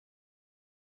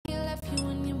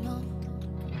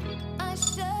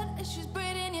Issues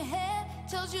braiding your hair,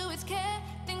 tells you it's care.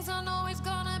 Things aren't always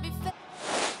gonna be fair.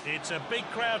 It's a big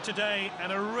crowd today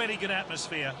and a really good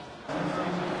atmosphere.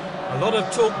 A lot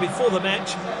of talk before the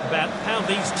match about how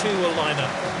these two will line up.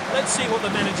 Let's see what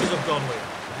the managers have gone with.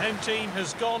 The home team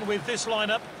has gone with this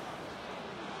lineup.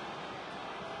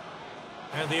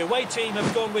 And the away team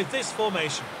have gone with this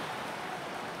formation.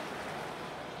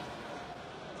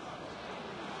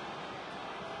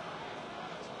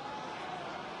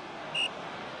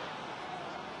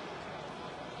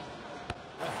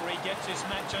 Referee gets this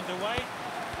match underway.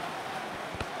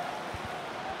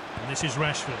 And this is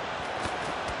Rashford.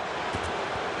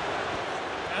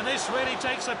 And this really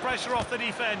takes the pressure off the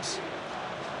defence.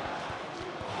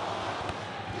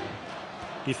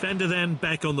 Defender then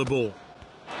back on the ball.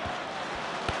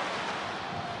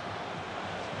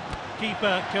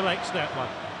 Keeper collects that one.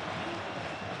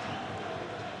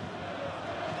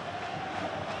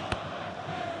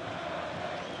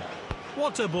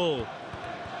 What a ball.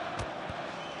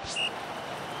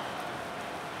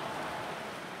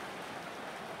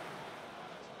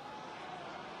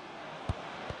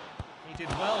 He did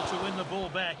well to win the ball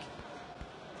back.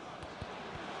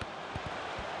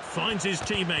 Finds his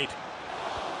teammate.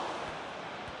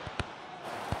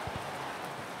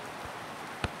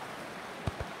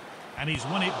 And he's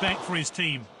won it back for his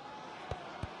team.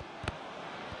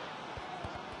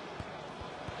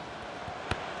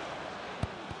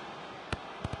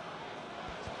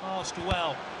 Passed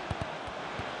well.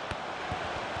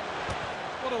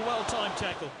 What a well-timed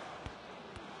tackle.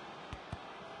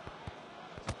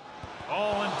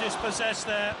 Oh, and dispossessed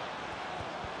there.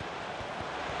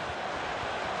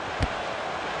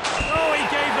 Oh, he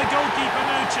gave the goalkeeper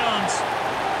no chance.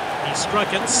 He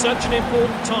struck at such an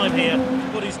important time here to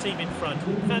put his team in front.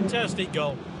 Fantastic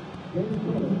goal.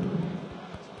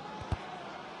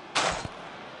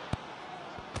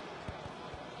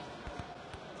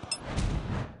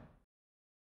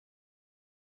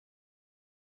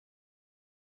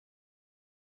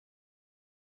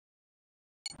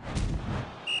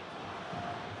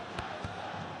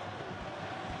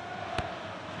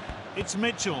 It's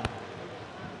Mitchell.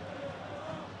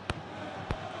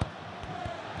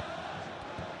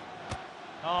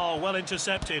 Oh, well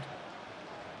intercepted.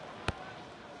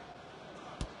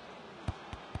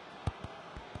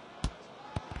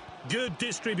 Good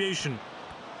distribution.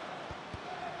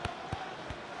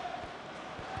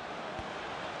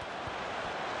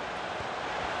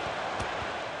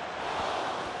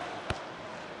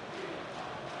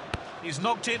 He's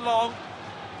knocked it long.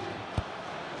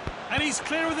 And he's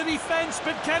clear of the defence,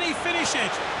 but can he finish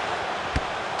it?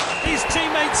 His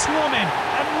teammates swarm him,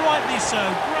 and rightly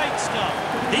so. Great stuff.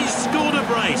 He's scored a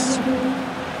brace.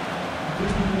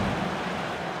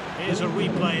 Here's a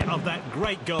replay of that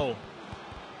great goal.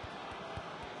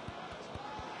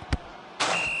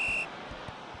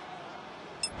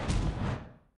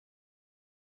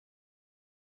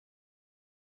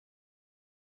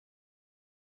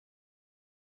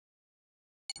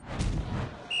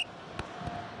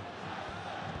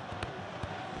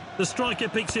 The striker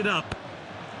picks it up.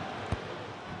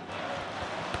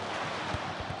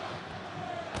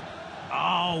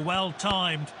 Oh, well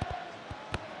timed.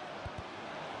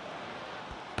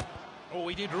 Oh,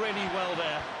 he did really well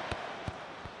there.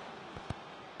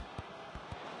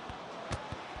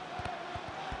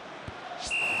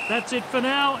 That's it for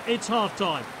now. It's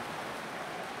half-time.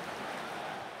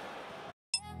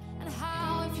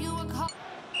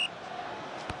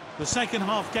 The second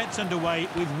half gets underway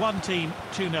with one team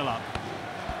 2-0 up.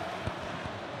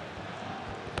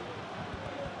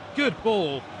 Good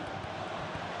ball.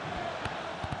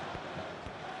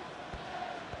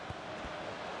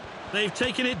 They've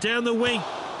taken it down the wing.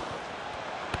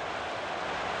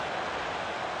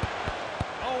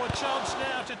 Oh, a chance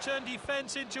now to turn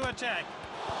defence into attack.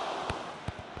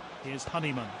 Here's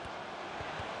Honeyman.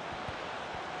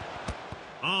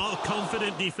 Oh,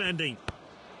 confident defending.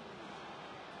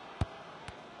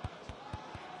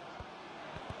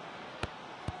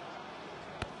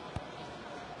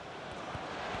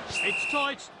 It's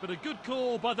tight, but a good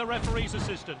call by the referee's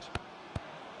assistant.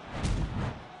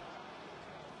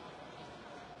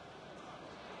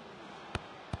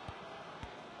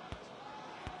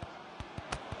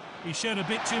 He showed a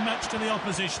bit too much to the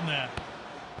opposition there.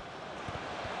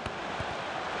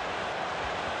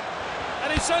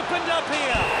 And it's opened up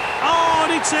here. Oh,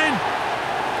 and it's in.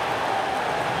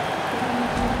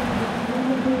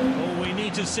 Oh, we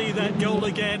need to see that goal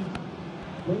again.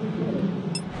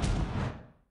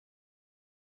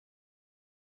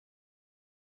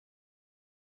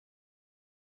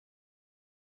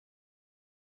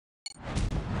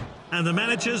 And the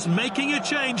manager's making a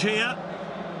change here.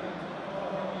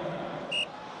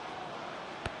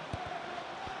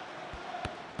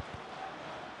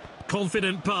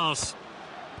 Confident pass.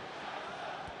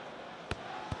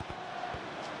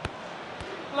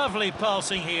 Lovely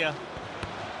passing here.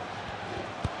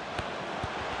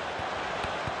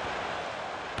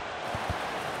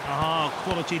 Ah,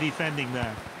 quality defending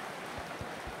there.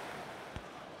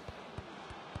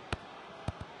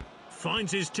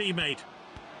 Finds his teammate.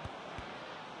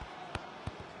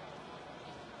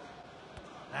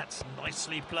 That's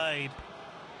nicely played.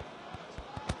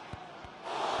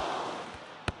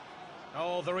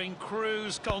 Oh, they're in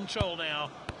cruise control now.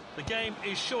 The game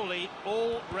is surely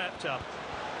all wrapped up.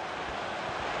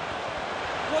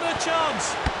 What a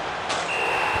chance!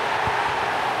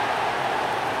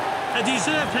 A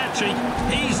deserved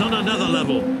hat-trick. He's on another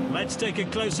level. Let's take a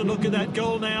closer look at that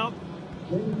goal now.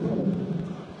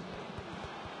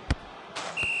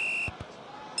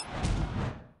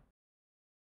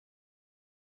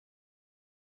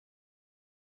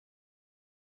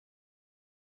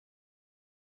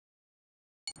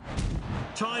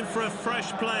 Time for a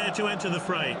fresh player to enter the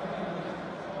fray.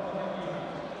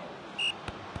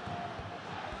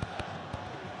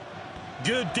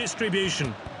 Good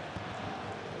distribution.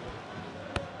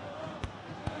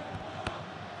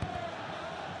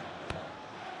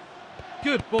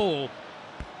 Good ball.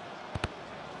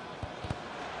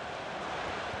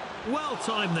 Well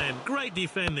timed then. Great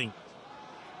defending.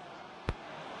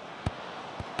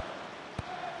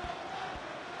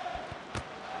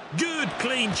 Good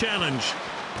clean challenge.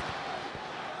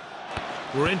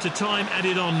 We're into time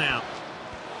added on now.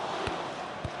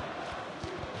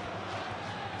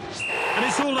 And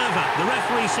it's all over. The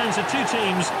referee sends the two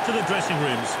teams to the dressing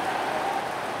rooms.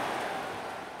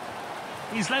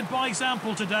 He's led by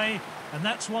example today, and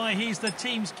that's why he's the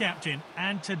team's captain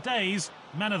and today's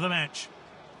man of the match.